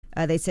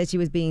They said she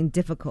was being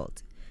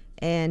difficult.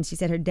 And she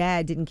said her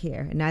dad didn't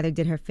care, and neither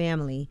did her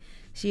family.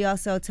 She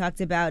also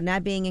talked about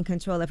not being in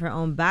control of her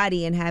own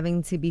body and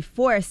having to be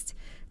forced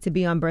to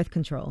be on birth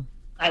control.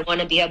 I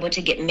want to be able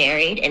to get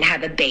married and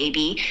have a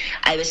baby.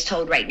 I was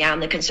told right now in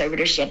the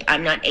conservatorship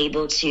I'm not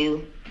able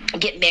to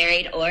get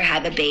married or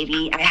have a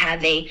baby. I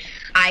have a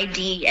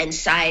ID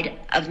inside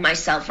of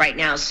myself right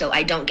now so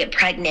I don't get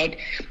pregnant.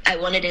 I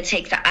wanted to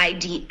take the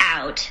ID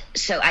out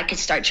so I could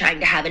start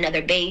trying to have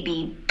another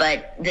baby,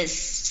 but this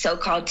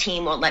so-called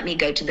team won't let me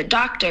go to the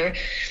doctor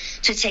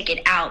to take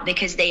it out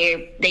because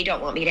they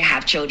don't want me to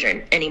have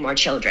any more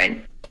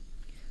children.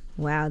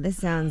 Wow, this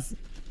sounds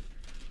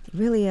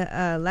really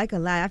like a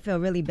lot. I feel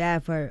really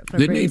bad for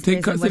Didn't Britney they Spears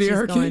take custody of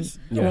her kids?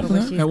 Yeah.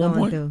 What she's At one going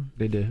point? through.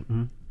 They did.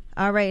 Mm-hmm.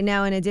 All right,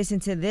 now in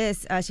addition to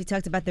this, she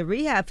talked about the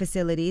rehab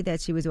facility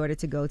that she was ordered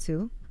to go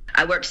to.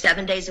 I work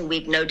 7 days a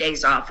week, no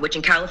days off, which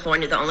in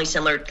California, the only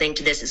similar thing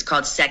to this is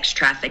called sex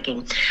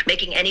trafficking.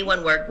 Making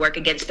anyone work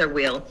against their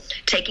will,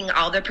 taking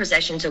all their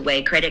possessions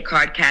away, credit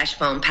card, cash,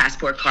 phone,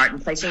 passport card,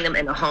 and placing them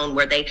in a home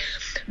where they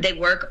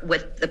work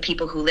with the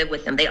people who live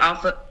with them. They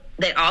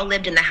all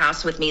lived in the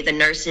house with me, the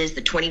nurses,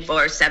 the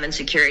 24/7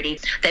 security.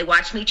 They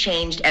watched me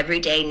changed every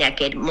day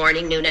naked,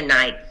 morning, noon, and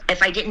night.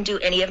 If I didn't do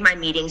any of my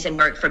meetings and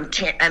work from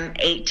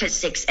 8 to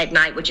 6 at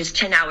night, which is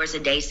 10 hours a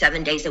day,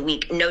 7 days a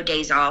week, no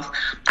days off,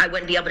 I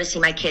wouldn't be able to see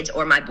my kids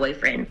or my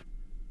boyfriend.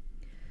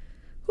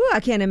 Whew, I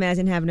can't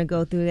imagine having to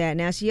go through that.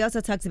 Now, she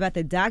also talks about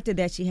the doctor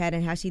that she had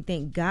and how she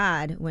thanked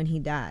God when he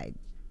died.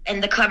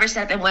 And the clever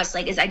setup in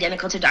Westlake is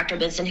identical to Dr.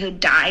 Benson, who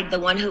died, the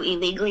one who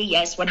illegally,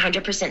 yes,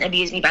 100%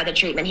 abused me by the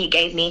treatment he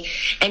gave me.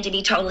 And to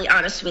be totally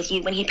honest with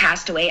you, when he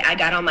passed away, I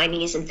got on my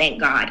knees and thanked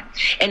God.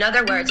 In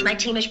other words, my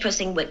team is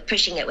pushing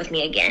it with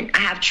me again. I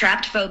have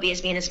trapped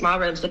phobias being in small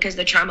rooms because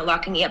the trauma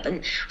locking me up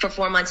for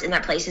 4 months in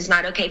that place is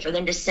not okay for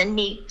them to send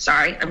me,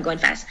 sorry, I'm going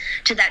fast,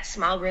 to that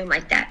small room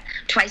like that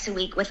twice a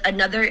week with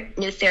another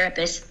new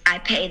therapist I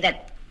pay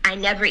that I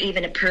never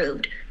even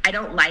approved. I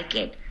don't like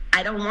it.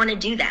 I don't want to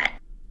do that.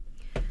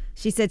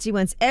 She said she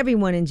wants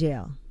everyone in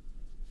jail.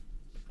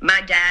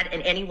 My dad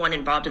and anyone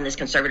involved in this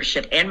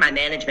conservatorship and my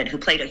management who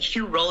played a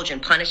huge role in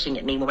punishing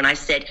me when I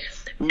said,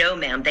 no,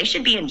 ma'am, they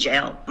should be in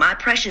jail. My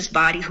precious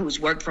body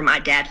who's worked for my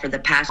dad for the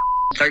past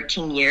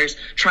 13 years,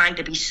 trying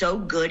to be so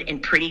good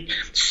and pretty,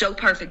 so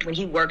perfect when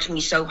he works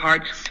me so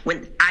hard.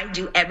 When I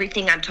do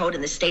everything I'm told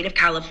in the state of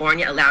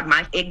California, allowed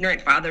my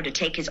ignorant father to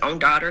take his own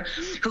daughter,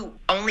 who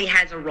only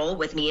has a role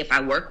with me if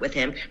I work with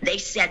him. They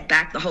set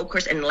back the whole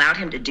course and allowed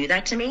him to do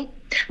that to me.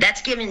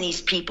 That's giving these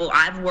people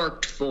I've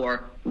worked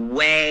for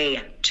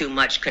way too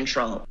much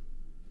control.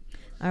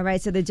 All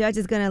right, so the judge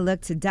is going to look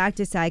to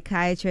doctors,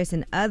 psychiatrists,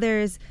 and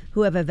others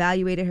who have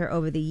evaluated her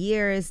over the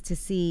years to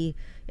see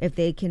if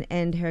they can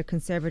end her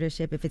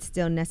conservatorship, if it's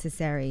still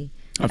necessary.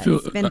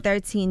 It's been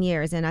 13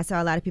 years, and I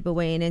saw a lot of people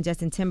weighing in.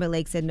 Justin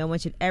Timberlake said no one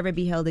should ever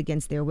be held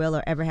against their will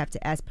or ever have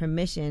to ask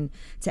permission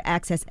to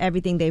access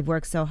everything they've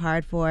worked so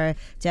hard for.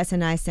 Jess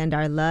and I send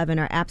our love and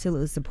our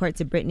absolute support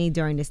to Britney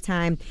during this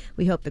time.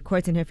 We hope the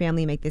courts and her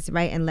family make this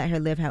right and let her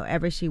live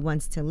however she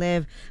wants to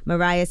live.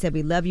 Mariah said,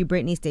 we love you,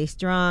 Britney. Stay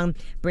strong.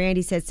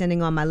 Brandy said,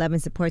 sending all my love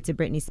and support to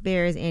Britney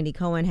Spears. Andy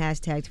Cohen,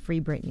 #,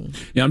 free Britney.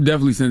 Yeah, I'm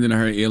definitely sending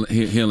her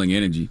healing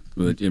energy.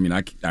 But, I mean,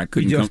 I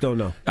couldn't You just don't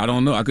know. I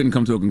don't know. I couldn't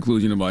come to a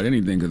conclusion about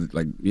anything because,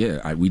 like,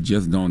 we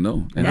just don't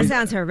know. And that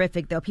sounds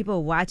horrific, though.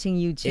 People watching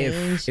you change.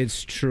 If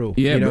it's true.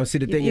 Yeah, see,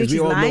 the thing is,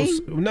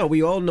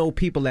 we all know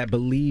people that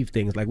believe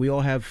things. Like, we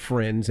all have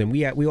friends, and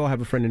we all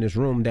have a friend in this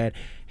room that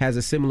has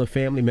a similar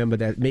family member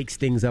that makes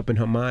things up in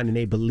her mind, and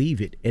they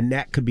believe it. And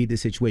that could be the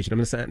situation.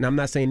 I'm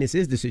not saying this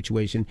is the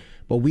situation,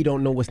 but we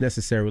don't know what's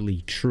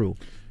necessarily true.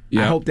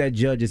 Yeah. I hope that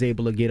judge is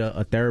able to get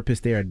a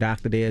therapist there, a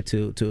doctor there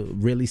to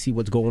really see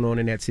what's going on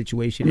in that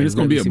situation. I mean, it's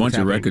going to be a bunch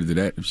of records of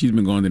that. If she's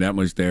been going to that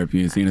much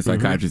therapy and seeing a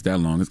psychiatrist that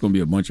long, it's going to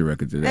be a bunch of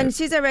records of that. And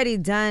she's already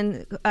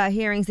done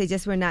hearings. They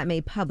just were not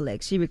made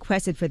public. She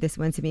requested for this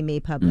one to be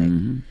made public.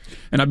 Mm-hmm.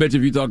 And I bet you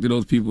if you talk to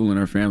those people in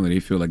her family, they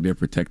feel like they're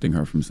protecting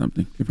her from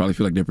something. They probably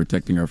feel like they're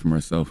protecting her from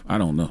herself. I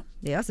don't know.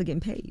 They're also getting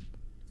paid.